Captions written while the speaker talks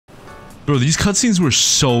Bro, these cutscenes were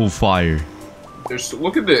so fire.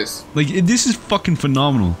 Look at this. Like, this is fucking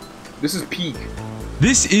phenomenal. This is peak.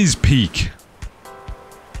 This is peak.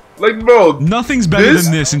 Like, bro. Nothing's better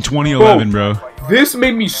than this in 2011, bro. This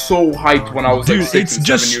made me so hyped when I was like 6 it's and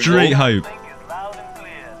just 7 years straight old. hype.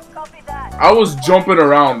 I was jumping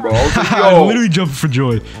around, bro. I was like, yo. I'm literally jumping for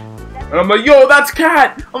joy. And I'm like, yo, that's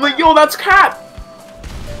Cat. I'm like, yo, that's Cat.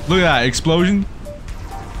 Look at that explosion.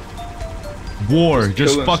 War,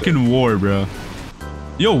 just fucking shit. War, bro.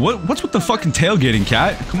 Yo, what's with the fucking tailgating,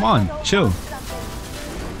 Cat? Come on, chill.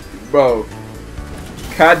 Bro,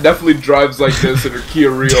 Cat definitely drives like this in her Kia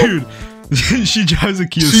Rio. Dude, she drives a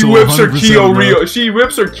Kia Soul. She whips her Kia Rio. She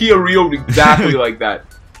whips her Kia Rio exactly like that.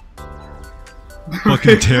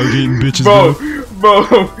 Fucking tailgating bitches,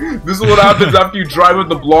 bro. This is what happens after you drive with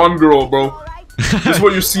the blonde girl, bro. This is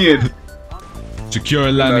what you're seeing. Secure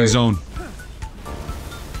a landing zone.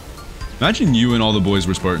 Imagine you and all the boys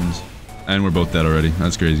were Spartans, and we're both dead already.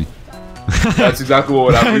 That's crazy. That's exactly what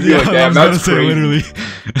would happen. We'd be like, damn, that's crazy. Literally.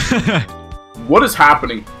 What is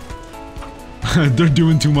happening? They're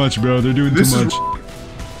doing too much, bro. They're doing too much.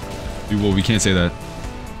 Well, we can't say that.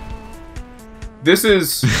 This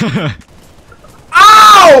is...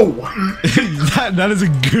 Ow! that is a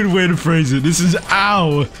good way to phrase it. This is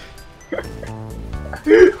ow.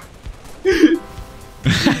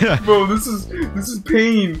 Bro, this is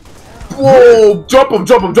pain. Whoa! Jump him!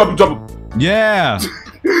 Jump him! Jump him! Jump him! Yeah.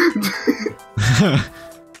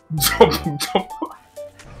 Jump him! Jump him!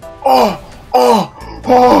 Oh! Oh!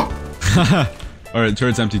 Oh! All right,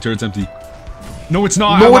 turret's empty. Turret's empty. No, it's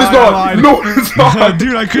not. No, it is not. No, it's not.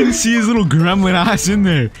 Dude, I couldn't see his little gremlin ass in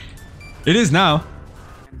there. It is now.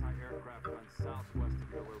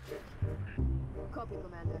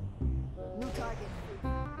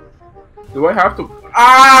 Do I have to?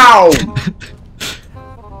 Ow!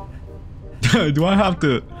 Do I have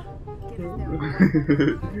to?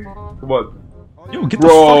 Come on. Yo, get the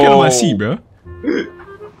fuck out of my seat, bro.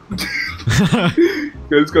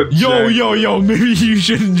 Yo, maybe you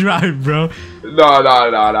shouldn't drive, bro. No.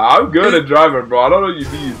 I'm good at driving, bro. I don't know what you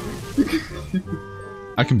need.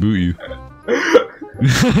 I can boot you.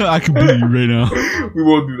 I can boot you right now. We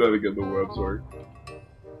won't do that again, don't worry. I'm sorry.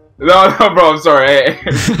 No, bro, I'm sorry. Hey,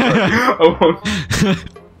 I'm sorry. I won't.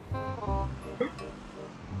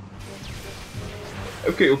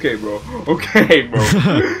 Okay, bro. Okay, bro.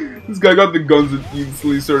 This guy got the guns and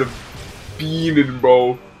instantly started beaming,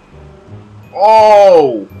 bro.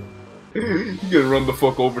 Oh! You gonna run the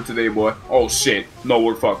fuck over today, boy. Oh, shit. No,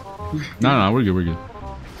 we're fucked. No, we're good, we're good.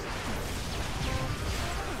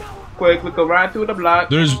 Quick, with the ride through the block.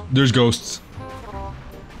 There's ghosts.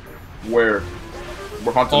 Where?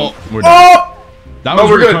 We're hunting. Oh, we're done. Oh! That was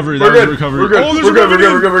recovery. That was recovery. We're good. Oh,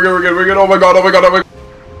 We're good. Oh my god.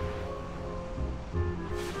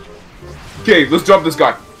 Okay, let's jump this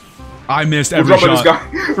guy. I missed every shot. This guy.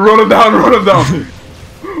 Run him down.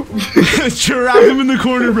 Trap him in the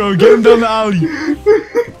corner, bro. Get him down the alley.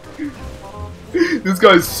 This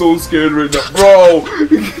guy's so scared right now, bro.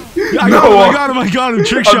 I got him.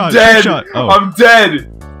 Trick shot. Dead. Trick shot. Oh. I'm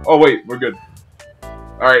dead. Oh wait, we're good.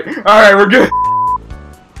 All right, we're good.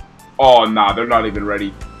 Oh nah, they're not even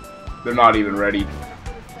ready.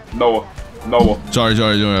 Noah. Sorry.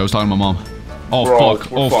 I was talking to my mom. Oh bro,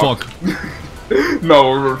 fuck. Oh fuck. No,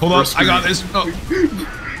 we're hold up. I got this. No.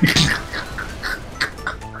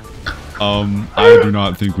 I do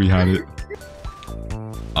not think we had it.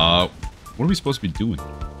 What are we supposed to be doing?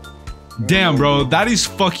 Damn, bro, that is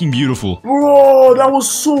fucking beautiful. Bro, that was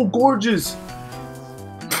so gorgeous.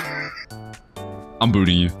 I'm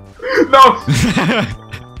booting you. No.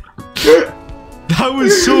 That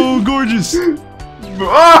was so gorgeous.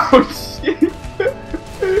 Oh shit.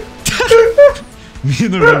 Me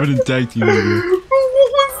and the Revenant tag team. What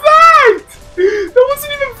was that? That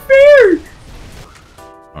wasn't even fair.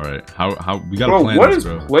 All right, how we gotta plan what this,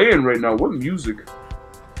 is playing right now? What music?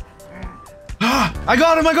 I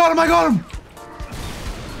got him!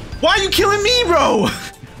 Why are you killing me, bro?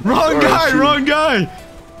 Wrong guy.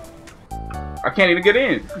 I can't even get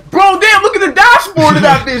in. Bro, damn, look at the dashboard of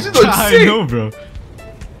that bitch. It looks sick. I know, bro.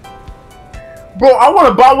 Bro, I want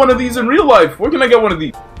to buy one of these in real life. Where can I get one of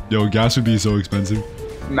these? Yo, gas would be so expensive.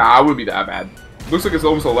 Nah, it wouldn't be that bad. Looks like it's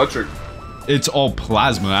almost electric. It's all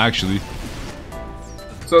plasma, actually.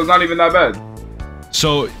 So it's not even that bad.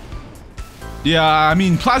 So, yeah, I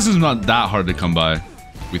mean, plasma's not that hard to come by.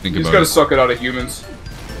 We think about it. You just gotta suck it out of humans.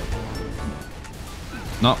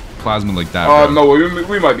 Not plasma like that. Oh, no,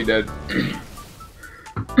 we might be dead.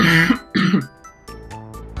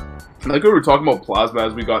 Like we were talking about plasma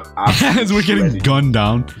as we got as we're getting gunned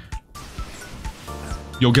down.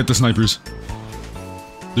 Yo, get the snipers.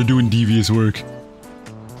 They're doing devious work.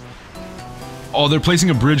 Oh, they're placing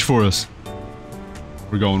a bridge for us.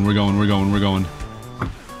 We're going. No,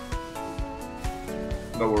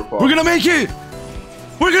 we're far. We're gonna make it!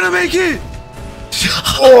 We're gonna make it!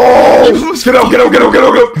 Oh! Get out!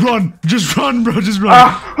 Run! Just run, bro, just run.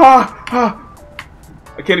 I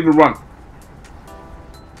can't even run.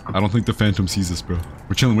 I don't think the Phantom sees us, bro.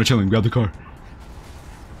 We're chilling. Grab the car.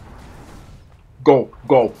 Go.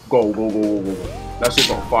 That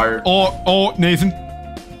shit's on fire. Oh, Nathan.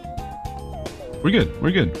 We're good.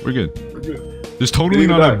 There's totally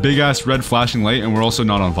not a big ass red flashing light, and we're also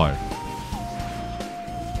not on fire.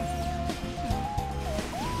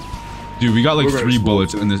 Dude, we got like 3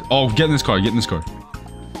 bullets in this. Oh, get in this car.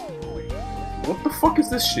 What the fuck is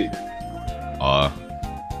this shit?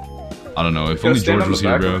 I don't know. If only George was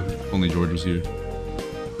here, bro. If only George was here.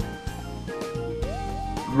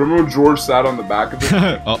 Remember when George sat on the back of it?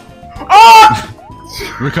 Oh. Ah!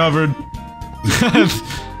 Recovered.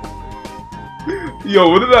 Yo,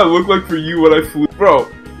 what did that look like for you when I flew? Bro.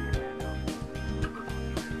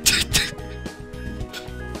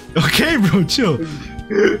 Okay, bro, chill.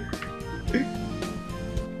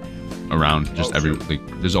 Around, just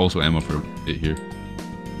there's also ammo for it here.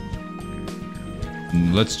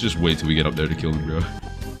 Let's just wait till we get up there to kill him, bro.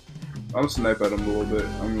 I'm gonna snipe at him a little bit.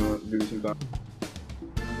 I'm gonna give you some time.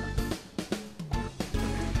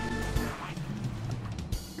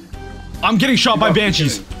 I'm getting shot by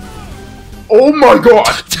banshees. Oh my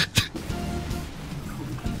god!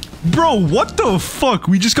 Bro, what the fuck?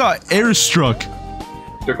 We just got airstruck.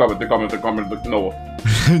 They're coming. No.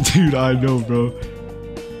 Dude, I know, bro.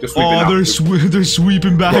 Oh, they're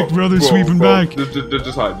sweeping back, bro. They're sweeping back.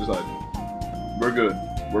 Just hide. We're good.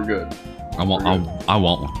 I want one.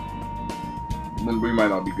 Then we might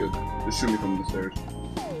not be good. Just shoot me from the stairs.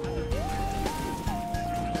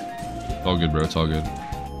 It's all good, bro. It's all good.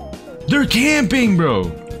 They're camping, bro.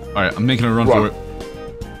 All right, I'm making a run for it.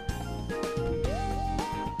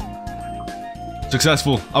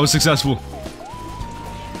 Successful. I was successful.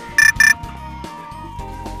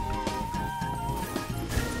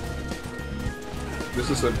 This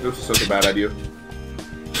is such a bad idea.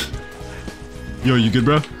 Yo, you good,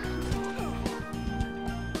 bro?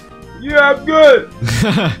 Yeah, I'm good.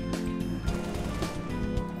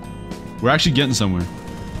 We're actually getting somewhere.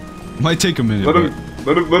 Might take a minute.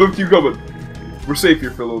 Let him keep coming. We're safe here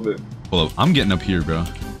for a little bit. Hold up, I'm getting up here, bro.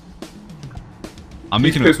 I'm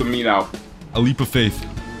He's making pissed with me now. A leap of faith.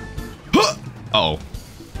 Uh-oh.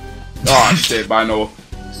 Oh shit, bye Noah.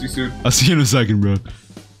 See you soon. I'll see you in a second, bro.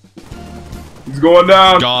 He's going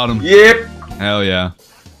down. Got him. Yep. Hell yeah.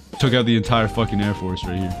 Took out the entire fucking Air Force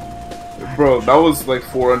right here. Bro, that was like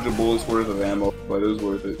 400 bullets worth of ammo, but it was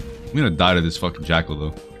worth it. I'm gonna die to this fucking jackal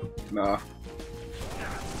though. Nah.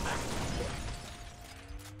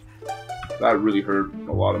 That really hurt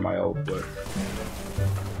a lot of my health, but...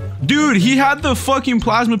 Dude, he had the fucking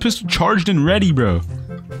plasma pistol charged and ready, bro.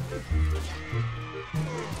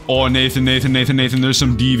 Oh, Nathan, there's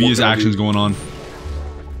some devious actions going on.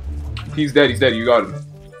 He's dead, you got him.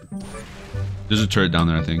 There's a turret down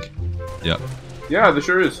there, I think. Yep. Yeah, there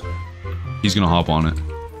sure is. He's gonna hop on it.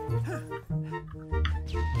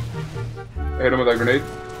 I hit him with that grenade.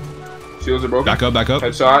 Shields are broken. Back up.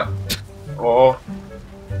 Headshot. Oh.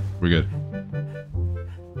 We're good.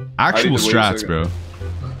 Actual strats, bro.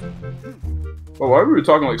 Oh, why were we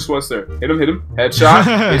talking like sweats there? Hit him. Headshot.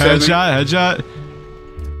 Headshot.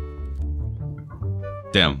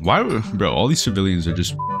 Damn, why, bro? All these civilians are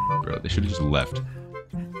just, bro. They should have just left.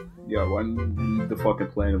 Yeah, why didn't you leave the fucking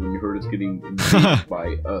planet when you heard it's getting invaded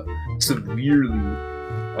by a severely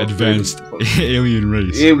advanced alien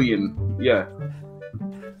race? Alien, yeah.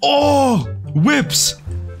 Oh, whips.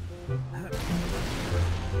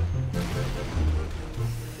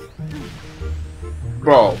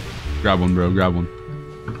 Bro. Grab one, bro. Grab one.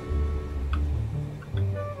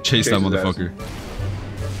 Chase that motherfucker.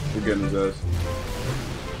 We're getting his ass.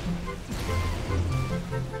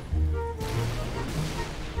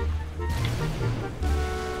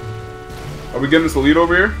 Are we getting this elite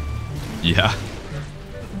over here? Yeah.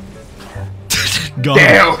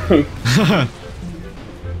 Damn!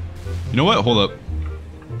 You know what? Hold up.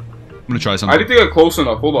 I'm gonna try something. I didn't think I got close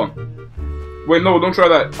enough. Hold on. Wait, no, don't try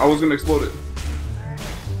that. I was gonna explode it.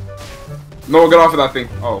 No, get off of that thing.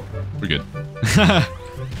 Oh. We're good.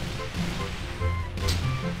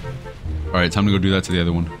 Alright, time to go do that to the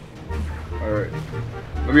other one. Alright.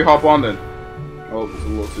 Let me hop on then. Oh, it's a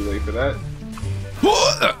little too late for that.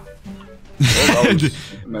 Oh, that was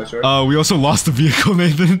nice, right? We also lost the vehicle,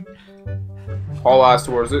 Nathan. Haul ass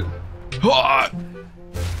towards it.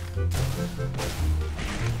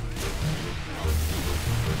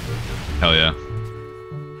 Hell yeah.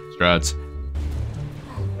 Strats.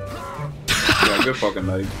 Yeah, good fucking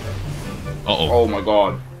night. Uh-oh. Oh my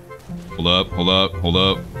god. Hold up, hold up, hold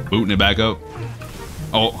up. Booting it back up.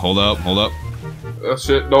 Oh, hold up, hold up.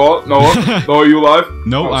 Shit. Noah, Noah, Noah, you alive?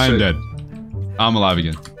 No, Oh, I am shit. dead. I'm alive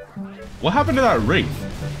again. What happened to that wraith?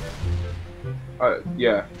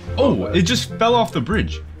 Yeah. Oh, it just fell off the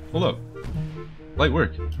bridge. Hold up. Light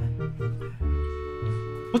work.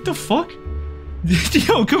 What the fuck?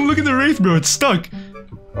 Yo, come look at the wraith, bro. It's stuck.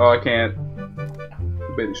 Oh, I can't.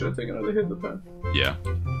 Bailey should have taken another hit the pen. Yeah.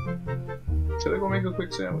 Should I go make a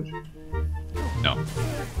quick sandwich? No.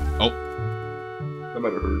 Oh. That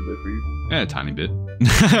might have hurt a bit for you. Yeah, a tiny bit.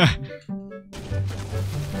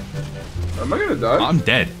 Am I gonna die? I'm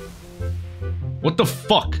dead. What the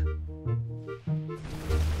fuck?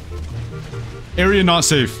 Area not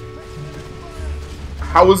safe.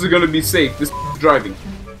 How is it gonna be safe? This driving.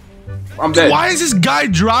 I'm dead. Why is this guy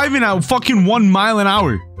driving at fucking 1 mile an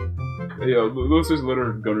hour? Yo, those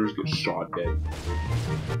litter gunners get shot dead.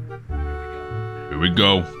 Here we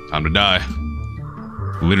go. Time to die.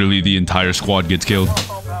 Literally the entire squad gets killed.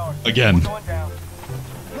 Again.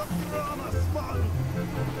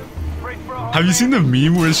 Have you seen the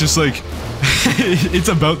meme where it's just like it's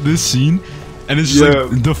about this scene and it's just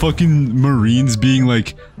like the fucking Marines being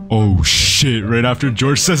like, oh shit, right after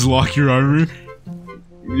George says lock your armor?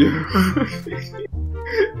 Yeah.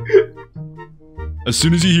 As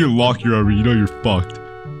soon as you hear lock your armor, you know you're fucked.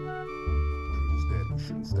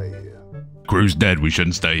 Crew's dead, we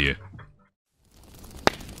shouldn't stay here.